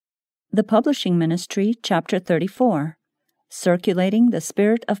The Publishing Ministry, Chapter 34, Circulating the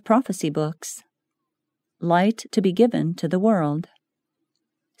Spirit of Prophecy Books. Light to be given to the world.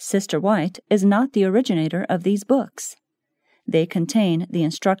 Sister White is not the originator of these books. They contain the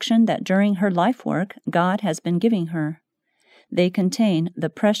instruction that during her life work God has been giving her. They contain the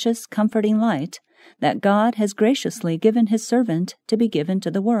precious, comforting light that God has graciously given His servant to be given to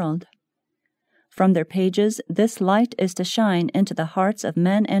the world. From their pages, this light is to shine into the hearts of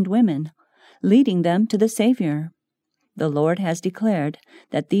men and women, leading them to the Savior. The Lord has declared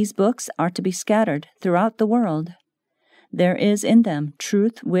that these books are to be scattered throughout the world. There is in them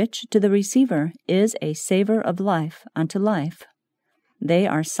truth which, to the receiver, is a savor of life unto life. They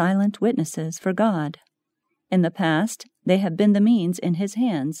are silent witnesses for God. In the past, they have been the means in His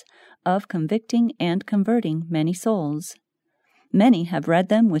hands of convicting and converting many souls. Many have read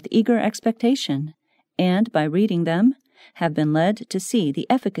them with eager expectation, and by reading them, have been led to see the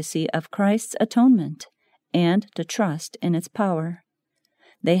efficacy of Christ's atonement, and to trust in its power.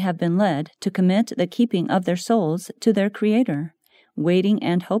 They have been led to commit the keeping of their souls to their Creator, waiting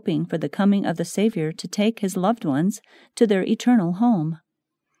and hoping for the coming of the Savior to take His loved ones to their eternal home.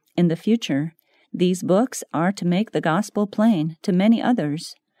 In the future, these books are to make the gospel plain to many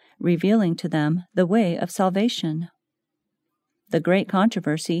others, revealing to them the way of salvation. The great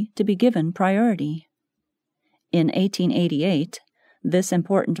controversy to be given priority. In 1888, this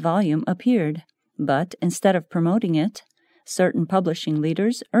important volume appeared, but instead of promoting it, certain publishing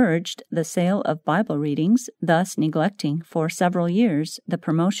leaders urged the sale of Bible readings, thus neglecting for several years the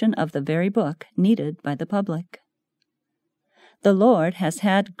promotion of the very book needed by the public. The Lord has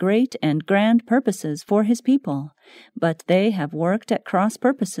had great and grand purposes for His people, but they have worked at cross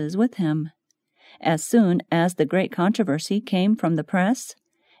purposes with Him. As soon as the great controversy came from the press,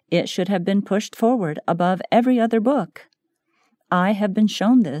 it should have been pushed forward above every other book. I have been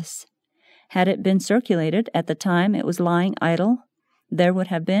shown this. Had it been circulated at the time it was lying idle, there would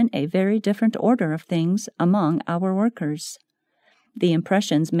have been a very different order of things among our workers. The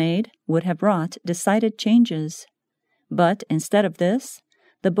impressions made would have wrought decided changes. But instead of this,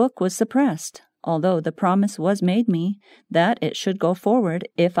 the book was suppressed, although the promise was made me that it should go forward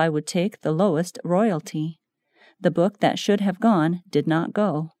if I would take the lowest royalty. The book that should have gone did not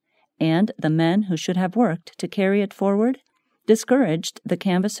go, and the men who should have worked to carry it forward discouraged the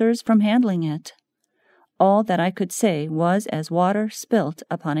canvassers from handling it. All that I could say was as water spilt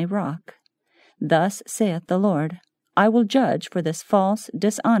upon a rock. Thus saith the Lord, I will judge for this false,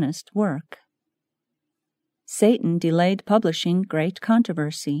 dishonest work. Satan delayed publishing great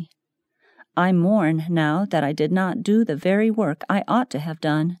controversy. I mourn now that I did not do the very work I ought to have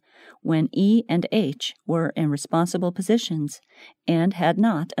done when E and H were in responsible positions, and had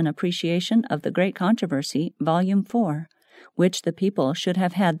not an appreciation of the great controversy, Volume 4, which the people should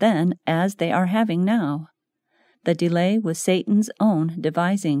have had then as they are having now. The delay was Satan's own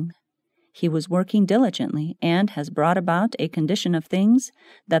devising. He was working diligently, and has brought about a condition of things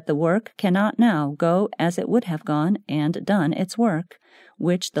that the work cannot now go as it would have gone and done its work,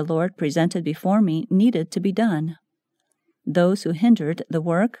 which the Lord presented before me needed to be done. Those who hindered the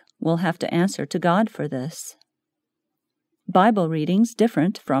work will have to answer to God for this. Bible readings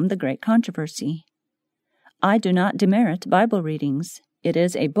different from the great controversy. I do not demerit Bible readings. It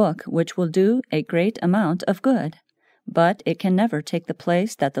is a book which will do a great amount of good, but it can never take the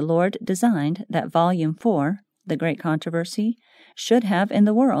place that the Lord designed that Volume 4, the great controversy, should have in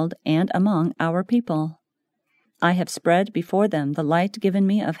the world and among our people. I have spread before them the light given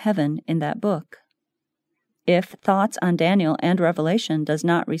me of heaven in that book. If Thoughts on Daniel and Revelation does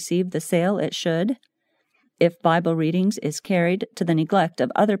not receive the sale it should, if Bible readings is carried to the neglect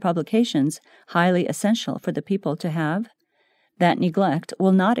of other publications highly essential for the people to have, that neglect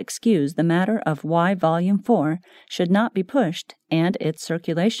will not excuse the matter of why Volume 4 should not be pushed and its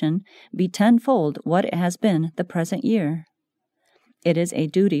circulation be tenfold what it has been the present year. It is a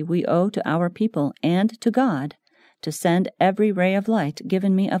duty we owe to our people and to God to send every ray of light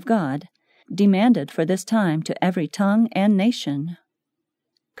given me of God, demanded for this time to every tongue and nation.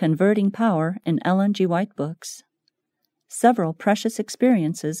 Converting Power in Ellen G. White books. Several precious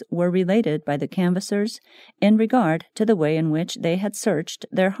experiences were related by the canvassers in regard to the way in which they had searched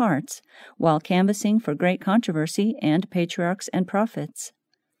their hearts while canvassing for great controversy and patriarchs and prophets.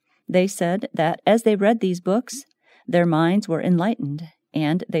 They said that as they read these books, their minds were enlightened,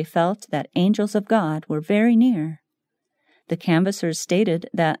 and they felt that angels of God were very near. The canvassers stated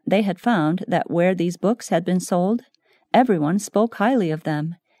that they had found that where these books had been sold, everyone spoke highly of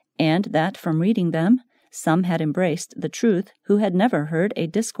them, and that from reading them, some had embraced the truth who had never heard a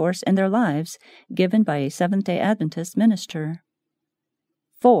discourse in their lives given by a Seventh-day Adventist minister.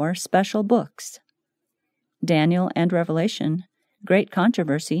 4 special books: Daniel and Revelation, Great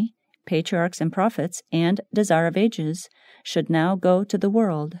Controversy, Patriarchs and Prophets, and Desire of Ages should now go to the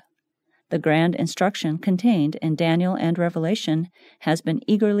world. The grand instruction contained in Daniel and Revelation has been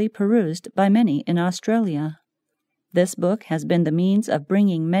eagerly perused by many in Australia. This book has been the means of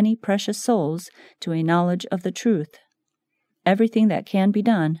bringing many precious souls to a knowledge of the truth. Everything that can be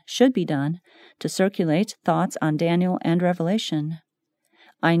done should be done to circulate thoughts on Daniel and Revelation.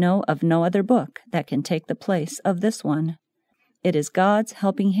 I know of no other book that can take the place of this one. It is God's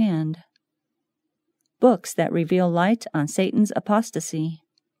helping hand. Books that reveal light on Satan's apostasy.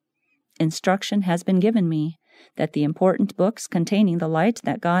 Instruction has been given me that the important books containing the light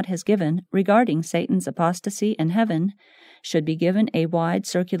that God has given regarding Satan's apostasy in heaven should be given a wide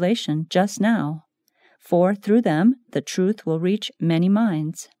circulation just now, for through them the truth will reach many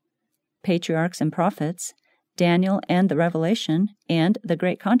minds. Patriarchs and Prophets, Daniel and the Revelation, and the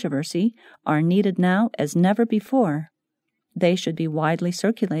Great Controversy are needed now as never before. They should be widely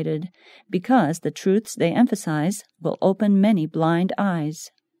circulated, because the truths they emphasize will open many blind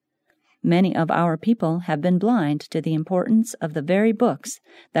eyes. Many of our people have been blind to the importance of the very books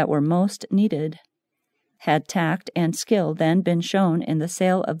that were most needed. Had tact and skill then been shown in the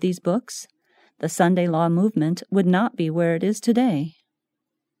sale of these books, the Sunday Law movement would not be where it is today.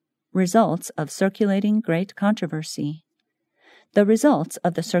 Results of Circulating Great Controversy. The results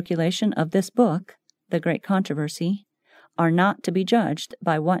of the circulation of this book, The Great Controversy, are not to be judged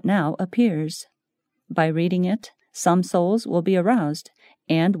by what now appears. By reading it, some souls will be aroused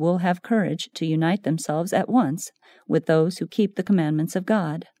and will have courage to unite themselves at once with those who keep the commandments of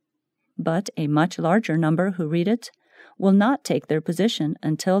God. But a much larger number who read it will not take their position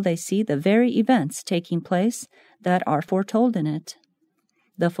until they see the very events taking place that are foretold in it.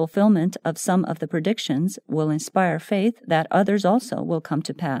 The fulfillment of some of the predictions will inspire faith that others also will come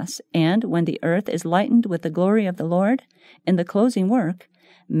to pass, and when the earth is lightened with the glory of the Lord, in the closing work,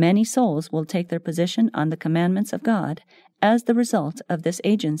 many souls will take their position on the commandments of God as the result of this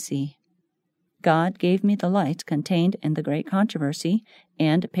agency. God gave me the light contained in the Great Controversy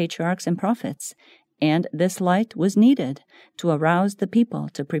and Patriarchs and Prophets, and this light was needed to arouse the people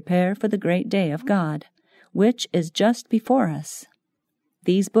to prepare for the great day of God, which is just before us.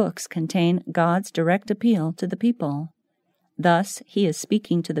 These books contain God's direct appeal to the people. Thus, He is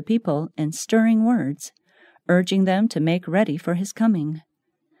speaking to the people in stirring words, urging them to make ready for His coming.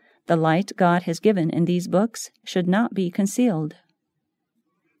 The light God has given in these books should not be concealed.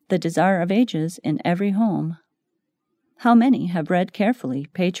 The Desire of Ages in every home. How many have read carefully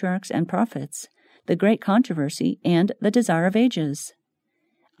Patriarchs and Prophets, the Great Controversy, and the Desire of Ages?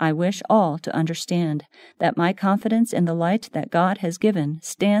 I wish all to understand that my confidence in the light that God has given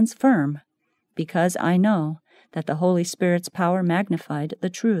stands firm, because I know that the Holy Spirit's power magnified the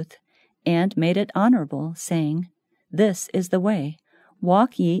truth and made it honorable, saying, "This is the way,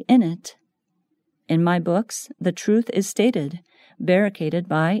 walk ye in it." In my books the truth is stated, barricaded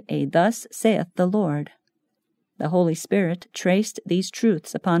by a "Thus saith the Lord." The Holy Spirit traced these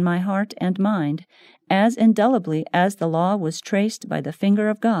truths upon my heart and mind as indelibly as the law was traced by the finger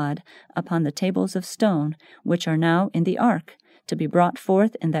of God upon the tables of stone which are now in the ark, to be brought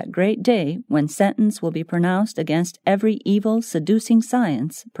forth in that great day when sentence will be pronounced against every evil, seducing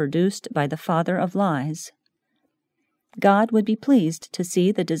science produced by the father of lies. God would be pleased to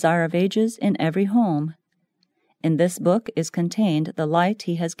see the Desire of Ages in every home. In this book is contained the light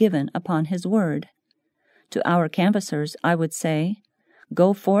He has given upon His Word. To our canvassers I would say,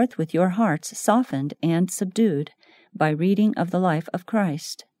 go forth with your hearts softened and subdued by reading of the life of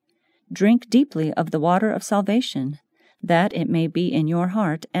Christ. Drink deeply of the water of salvation, that it may be in your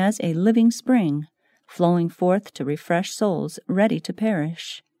heart as a living spring, flowing forth to refresh souls ready to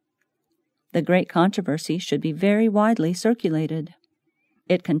perish. The Great Controversy should be very widely circulated.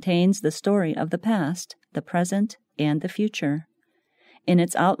 It contains the story of the past, the present, and the future. In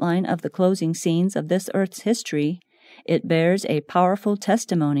its outline of the closing scenes of this earth's history, it bears a powerful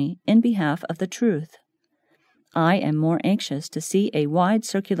testimony in behalf of the truth. I am more anxious to see a wide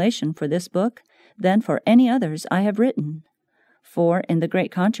circulation for this book than for any others I have written. For in the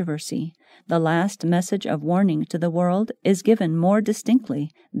Great Controversy, the last message of warning to the world is given more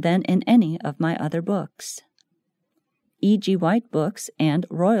distinctly than in any of my other books. E.G. White books and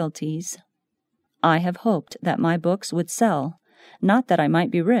royalties. I have hoped that my books would sell, not that I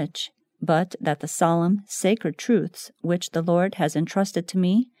might be rich, but that the solemn, sacred truths which the Lord has entrusted to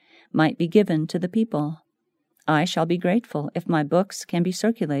me might be given to the people. I shall be grateful if my books can be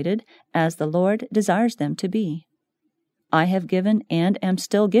circulated as the Lord desires them to be. I have given and am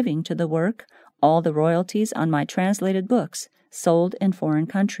still giving to the work all the royalties on my translated books sold in foreign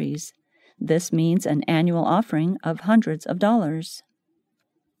countries. This means an annual offering of hundreds of dollars.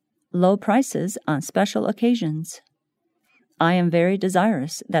 Low prices on special occasions. I am very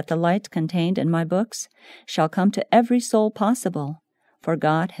desirous that the light contained in my books shall come to every soul possible, for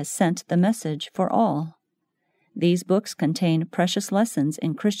God has sent the message for all. These books contain precious lessons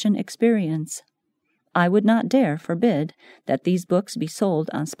in Christian experience. I would not dare forbid that these books be sold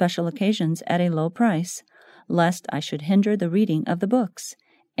on special occasions at a low price, lest I should hinder the reading of the books,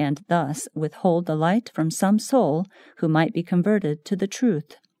 and thus withhold the light from some soul who might be converted to the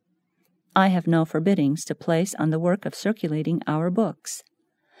truth. I have no forbiddings to place on the work of circulating our books.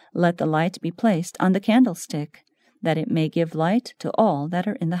 Let the light be placed on the candlestick, that it may give light to all that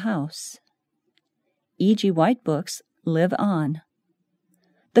are in the house. E.G. White books live on.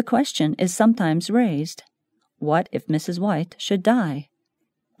 The question is sometimes raised, what if Mrs. White should die?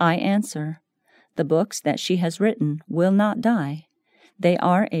 I answer, the books that she has written will not die. They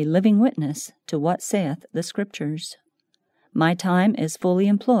are a living witness to what saith the Scriptures. My time is fully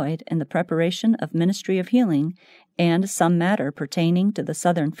employed in the preparation of ministry of healing and some matter pertaining to the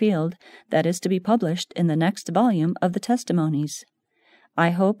southern field that is to be published in the next volume of the testimonies. I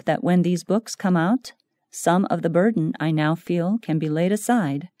hope that when these books come out, some of the burden I now feel can be laid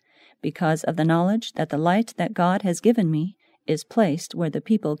aside, because of the knowledge that the light that God has given me is placed where the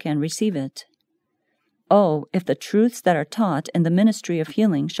people can receive it. Oh, if the truths that are taught in the ministry of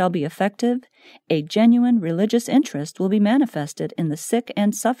healing shall be effective, a genuine religious interest will be manifested in the sick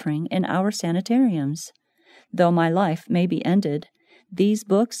and suffering in our sanitariums. Though my life may be ended, these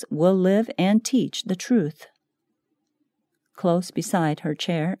books will live and teach the truth. Close beside her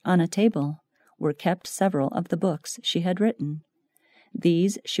chair, on a table, were kept several of the books she had written.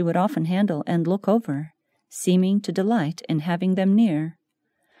 These she would often handle and look over, seeming to delight in having them near.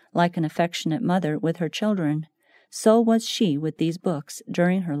 Like an affectionate mother with her children, so was she with these books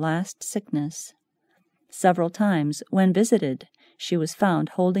during her last sickness. Several times, when visited, she was found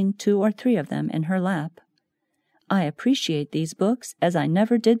holding 2 or 3 of them in her lap. I appreciate these books as I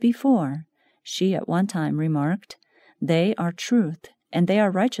never did before, she at one time remarked. They are truth, and they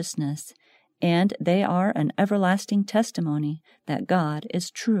are righteousness, and they are an everlasting testimony that God is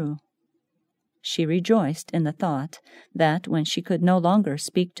true. She rejoiced in the thought that when she could no longer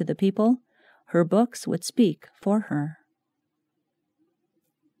speak to the people, her books would speak for her.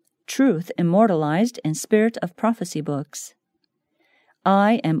 Truth immortalized in Spirit of Prophecy books.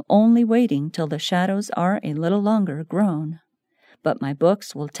 I am only waiting till the shadows are a little longer grown, but my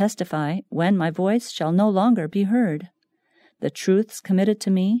books will testify when my voice shall no longer be heard. The truths committed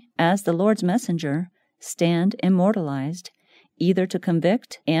to me as the Lord's messenger stand immortalized, either to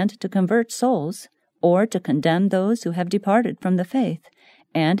convict and to convert souls, or to condemn those who have departed from the faith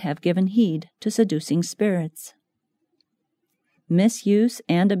and have given heed to seducing spirits. Misuse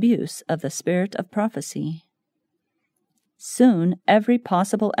and abuse of the spirit of prophecy. Soon every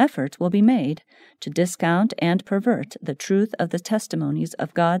possible effort will be made to discount and pervert the truth of the testimonies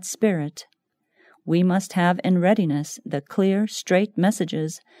of God's Spirit. We must have in readiness the clear, straight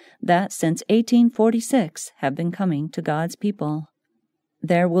messages that since 1846 have been coming to God's people.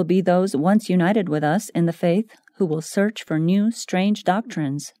 There will be those once united with us in the faith who will search for new, strange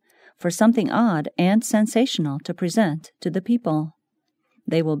doctrines, for something odd and sensational to present to the people.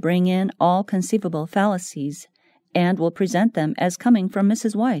 They will bring in all conceivable fallacies, and will present them as coming from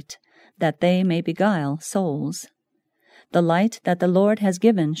Mrs. White, that they may beguile souls. The light that the Lord has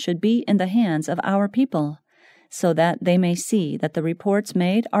given should be in the hands of our people, so that they may see that the reports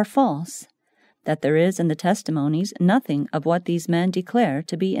made are false, that there is in the testimonies nothing of what these men declare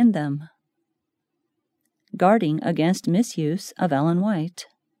to be in them. Guarding against misuse of Ellen White.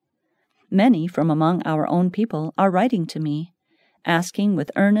 Many from among our own people are writing to me, asking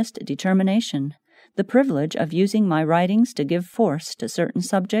with earnest determination the privilege of using my writings to give force to certain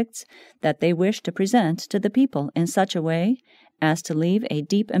subjects that they wish to present to the people in such a way as to leave a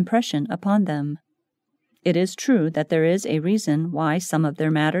deep impression upon them. It is true that there is a reason why some of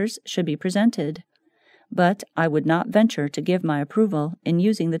their matters should be presented, but I would not venture to give my approval in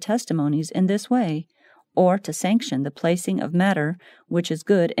using the testimonies in this way, or to sanction the placing of matter which is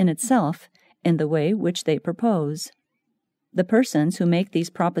good in itself in the way which they propose. The persons who make these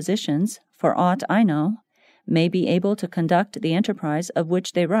propositions, for aught I know, may be able to conduct the enterprise of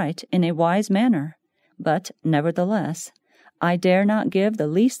which they write in a wise manner, but, nevertheless, I dare not give the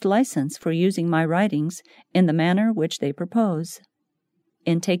least license for using my writings in the manner which they propose.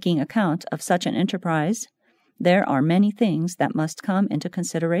 In taking account of such an enterprise, there are many things that must come into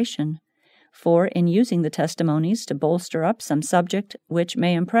consideration, for in using the testimonies to bolster up some subject which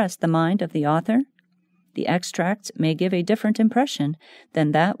may impress the mind of the author, The extracts may give a different impression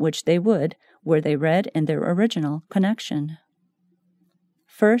than that which they would were they read in their original connection.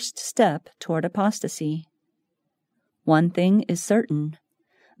 First step toward apostasy. One thing is certain.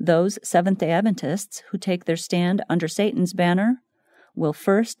 Those Seventh-day Adventists who take their stand under Satan's banner will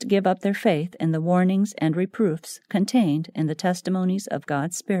first give up their faith in the warnings and reproofs contained in the testimonies of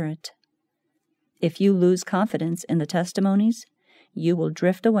God's Spirit. If you lose confidence in the testimonies, you will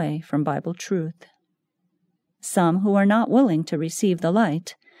drift away from Bible truth. Some who are not willing to receive the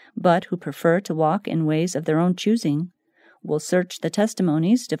light, but who prefer to walk in ways of their own choosing, will search the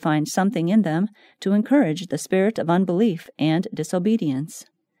testimonies to find something in them to encourage the spirit of unbelief and disobedience.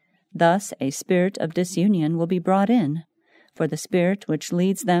 Thus a spirit of disunion will be brought in, for the spirit which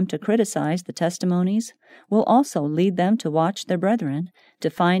leads them to criticize the testimonies will also lead them to watch their brethren, to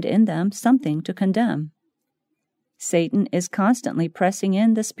find in them something to condemn. Satan is constantly pressing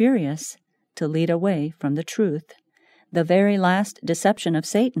in the spurious to lead away from the truth. The very last deception of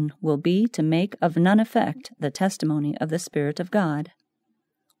Satan will be to make of none effect the testimony of the Spirit of God.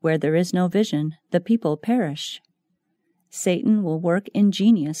 Where there is no vision, the people perish. Satan will work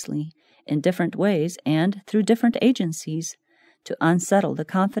ingeniously, in different ways and through different agencies, to unsettle the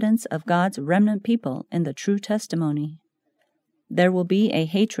confidence of God's remnant people in the true testimony. There will be a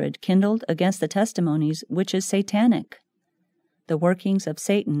hatred kindled against the testimonies which is satanic. The workings of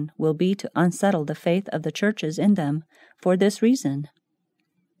Satan will be to unsettle the faith of the churches in them for this reason.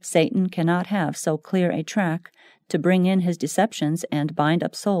 Satan cannot have so clear a track to bring in his deceptions and bind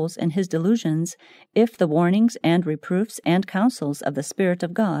up souls in his delusions if the warnings and reproofs and counsels of the Spirit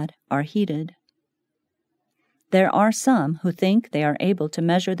of God are heeded. There are some who think they are able to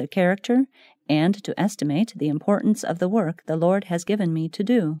measure the character and to estimate the importance of the work the Lord has given me to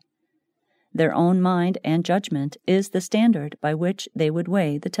do. Their own mind and judgment is the standard by which they would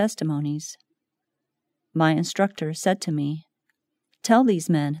weigh the testimonies. My instructor said to me, "Tell these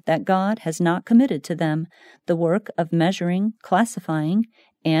men that God has not committed to them the work of measuring, classifying,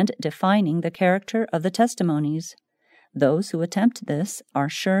 and defining the character of the testimonies. Those who attempt this are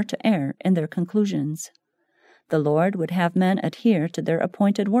sure to err in their conclusions. The Lord would have men adhere to their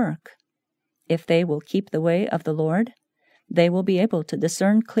appointed work. If they will keep the way of the Lord, they will be able to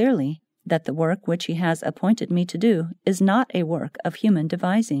discern clearly that the work which He has appointed me to do is not a work of human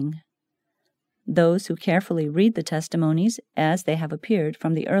devising. Those who carefully read the testimonies as they have appeared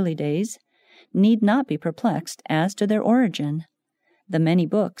from the early days need not be perplexed as to their origin. The many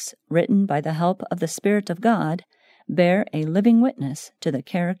books, written by the help of the Spirit of God, bear a living witness to the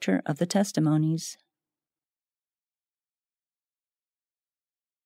character of the testimonies."